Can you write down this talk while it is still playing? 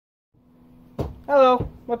Hello,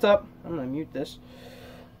 what's up? I'm gonna mute this.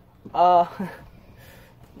 No.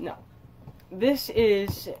 This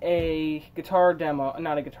is a guitar demo,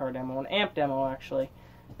 not a guitar demo, an amp demo actually,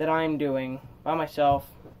 that I'm doing by myself.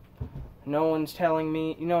 No one's telling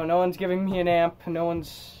me, no one's giving me an amp, no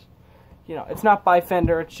one's, it's not by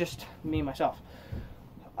Fender, it's just me, myself.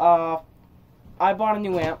 I bought a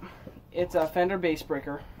new amp. It's a Fender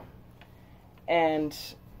Bassbreaker, and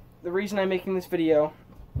the reason I'm making this video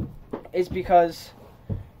is because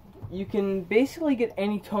you can basically get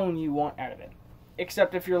any tone you want out of it,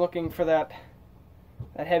 except if you're looking for that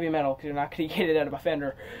heavy metal, because you're not going to get it out of a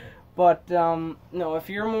Fender. But no, if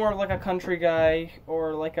you're more like a country guy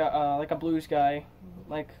or like a blues guy,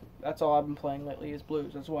 like that's all I've been playing lately is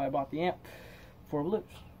blues. That's why I bought the amp, for blues.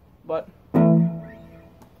 But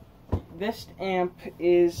this amp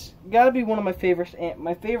is gotta be one of my favorite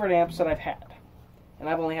amps that I've had, and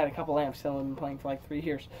I've only had a couple amps that I've been playing for like 3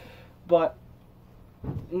 years. But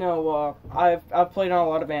no, I've played on a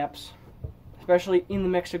lot of amps, especially in the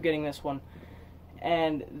mix of getting this one,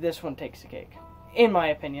 and this one takes the cake, in my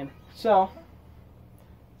opinion. So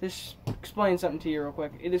this explains something to you real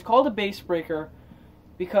quick. It is called a Bassbreaker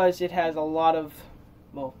because it has a lot of,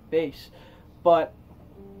 well, bass. But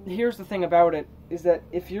here's the thing about it, is that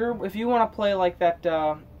if you want to play like that,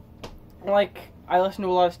 like I listen to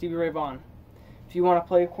a lot of Stevie Ray Vaughan. If you want to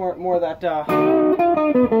play more of that,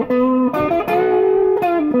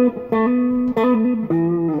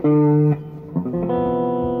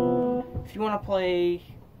 if you want to play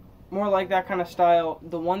more like that kind of style,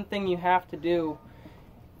 the one thing you have to do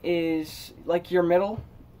is, like your middle,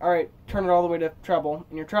 alright, turn it all the way to treble,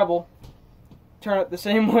 and your treble, turn it the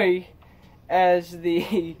same way as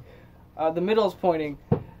the middle is pointing.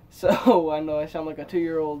 So, I know I sound like a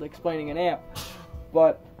 2-year-old explaining an amp,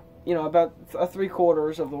 but, about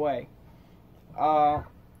 3/4 of the way. I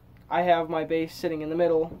have my bass sitting in the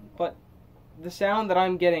middle, but the sound that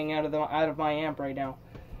I'm getting out of my amp right now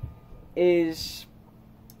is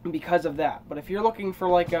because of that. But if you're looking for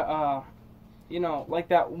like a, like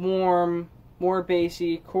that warm, more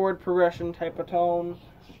bassy chord progression type of tone,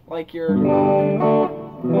 like your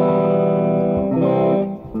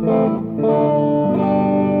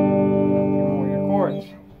chords.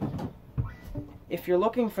 If you're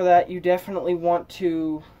looking for that, you definitely want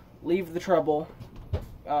to leave the treble,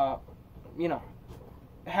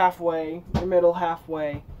 halfway, your middle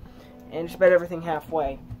halfway, and just about everything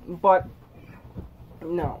halfway. But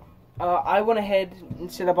no, I went ahead,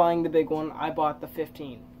 instead of buying the big one, I bought the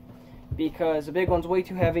 15, because the big one's way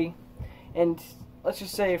too heavy, and let's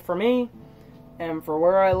just say for me, and for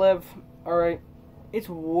where I live, alright, it's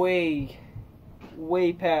way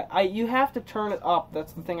past, you have to turn it up.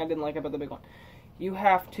 That's the thing I didn't like about the big one. You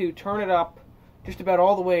have to turn it up just about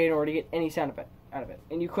all the way in order to get any sound out of it.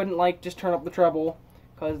 And you couldn't, like, just turn up the treble,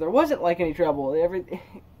 because there wasn't, like, any treble.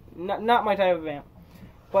 Not my type of amp.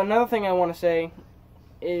 But another thing I want to say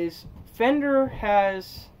is Fender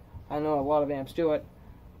has, I know a lot of amps do it,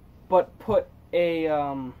 but put a,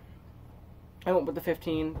 I won't put the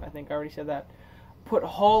 15, I think I already said that, put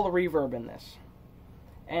hall reverb in this.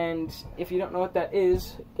 And if you don't know what that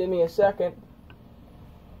is, give me a second,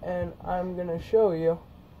 and I'm going to show you.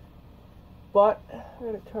 But I'm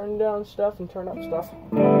going to turn down stuff and turn up stuff.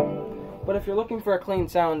 But if you're looking for a clean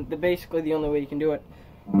sound, basically the only way you can do it.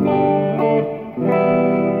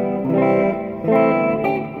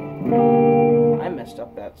 I messed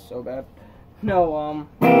up that so bad. No,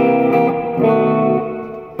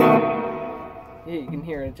 yeah, you can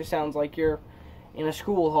hear it. It just sounds like you're in a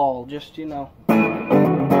school hall, just, You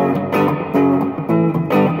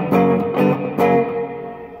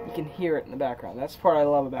can hear it in the background. That's the part I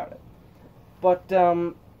love about it. But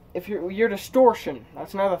if your distortion,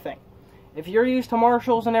 that's another thing. If you're used to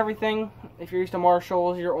Marshalls and everything, if you're used to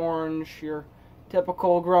Marshalls, your orange, your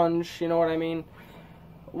typical grunge, you know what I mean?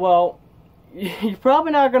 Well, you're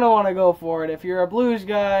probably not going to want to go for it. If you're a blues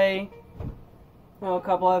guy, well, a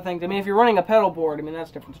couple other things. I mean, if you're running a pedal board, I mean,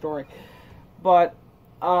 that's a different story. But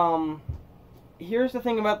here's the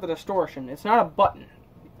thing about the distortion. It's not a button.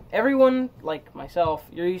 Everyone, like myself,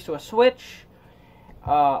 you're used to a switch,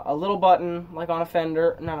 a little button, like on a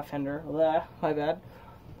Fender, not a Fender, my bad.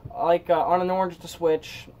 Like on an orange, it's a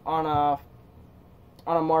switch. On a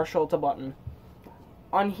Marshall, it's a button.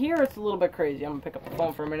 On here, it's a little bit crazy. I'm gonna pick up the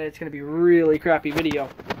phone for a minute. It's gonna be really crappy video.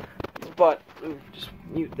 But let me just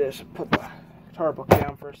mute this and put the guitar book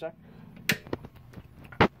down for a sec.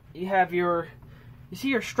 You see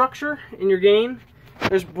your structure in your gain?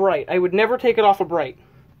 There's bright. I would never take it off of bright.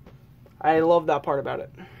 I love that part about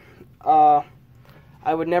it.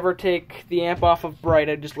 I would never take the amp off of bright.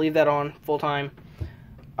 I'd just leave that on full time.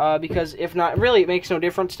 because if not, really it makes no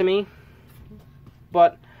difference to me.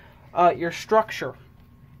 But your structure,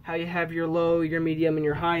 how you have your low, your medium, and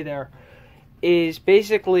your high there, is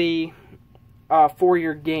basically for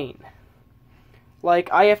your gain.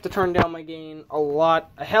 Like, I have to turn down my gain a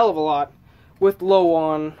hell of a lot, with low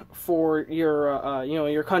on for your,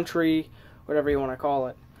 your country, whatever you want to call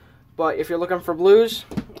it. But if you're looking for blues,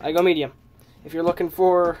 I go medium. If you're looking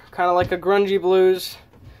for kind of like a grungy blues,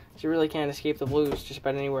 you really can't escape the blues just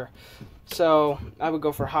about anywhere. So I would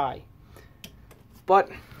go for high. But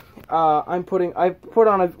I put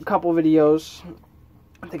on a couple videos.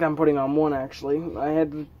 I think I'm putting on one actually. I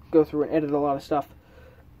had to go through and edit a lot of stuff.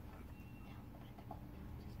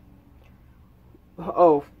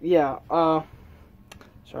 Oh yeah.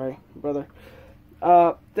 Sorry, brother.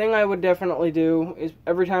 Thing I would definitely do is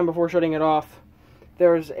every time before shutting it off,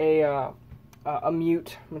 there's a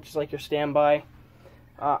mute, which is like your standby.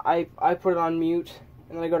 I put it on mute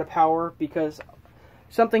and then I go to power because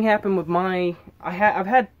something happened with my. I've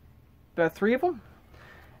had about 3 of them,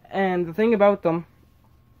 and the thing about them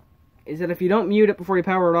is that if you don't mute it before you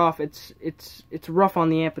power it off, it's rough on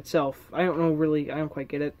the amp itself. I don't know really. I don't quite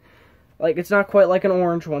get it. Like, it's not quite like an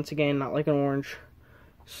orange. Once again, not like an orange.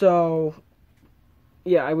 So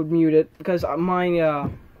yeah, I would mute it because my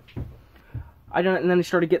I don't. And then I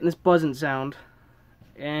started getting this buzzing sound,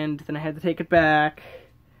 and then I had to take it back.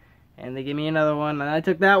 And they gave me another one, and I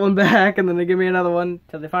took that one back, and then they gave me another one,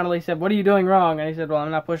 till they finally said, "What are you doing wrong?" And I said, "Well, I'm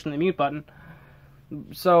not pushing the mute button."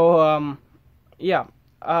 So, yeah.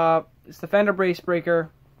 It's the Fender Bassbreaker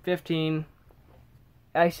 15.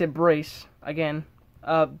 I said brace, again.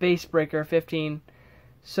 Bassbreaker 15.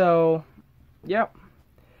 So, yep.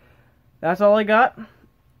 That's all I got.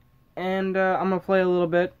 And, I'm gonna play a little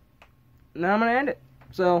bit. Now I'm gonna end it.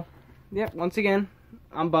 So, yep, once again,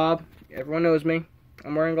 I'm Bob. Everyone knows me.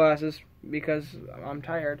 I'm wearing glasses because I'm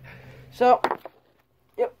tired. So,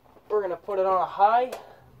 yep, we're going to put it on a high,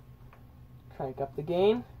 crank up the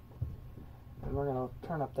gain, and we're going to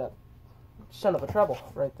turn up that son of a treble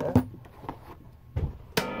right there.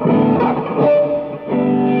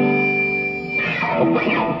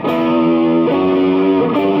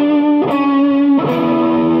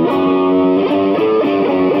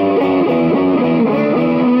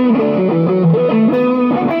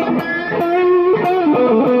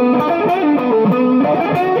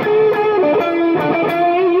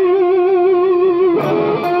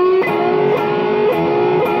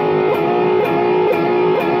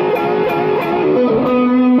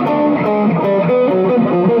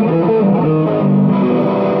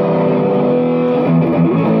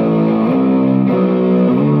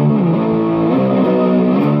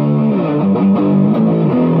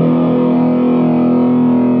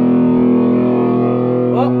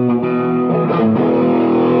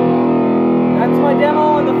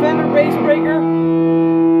 Bassbreaker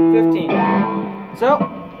 15. So,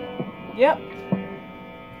 yep.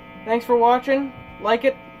 Thanks for watching. Like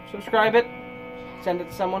it, subscribe it, send it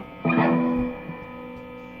to someone.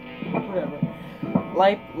 Whatever.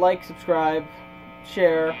 Like, subscribe,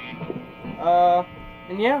 share.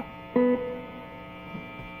 And yeah.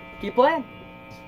 Keep playing.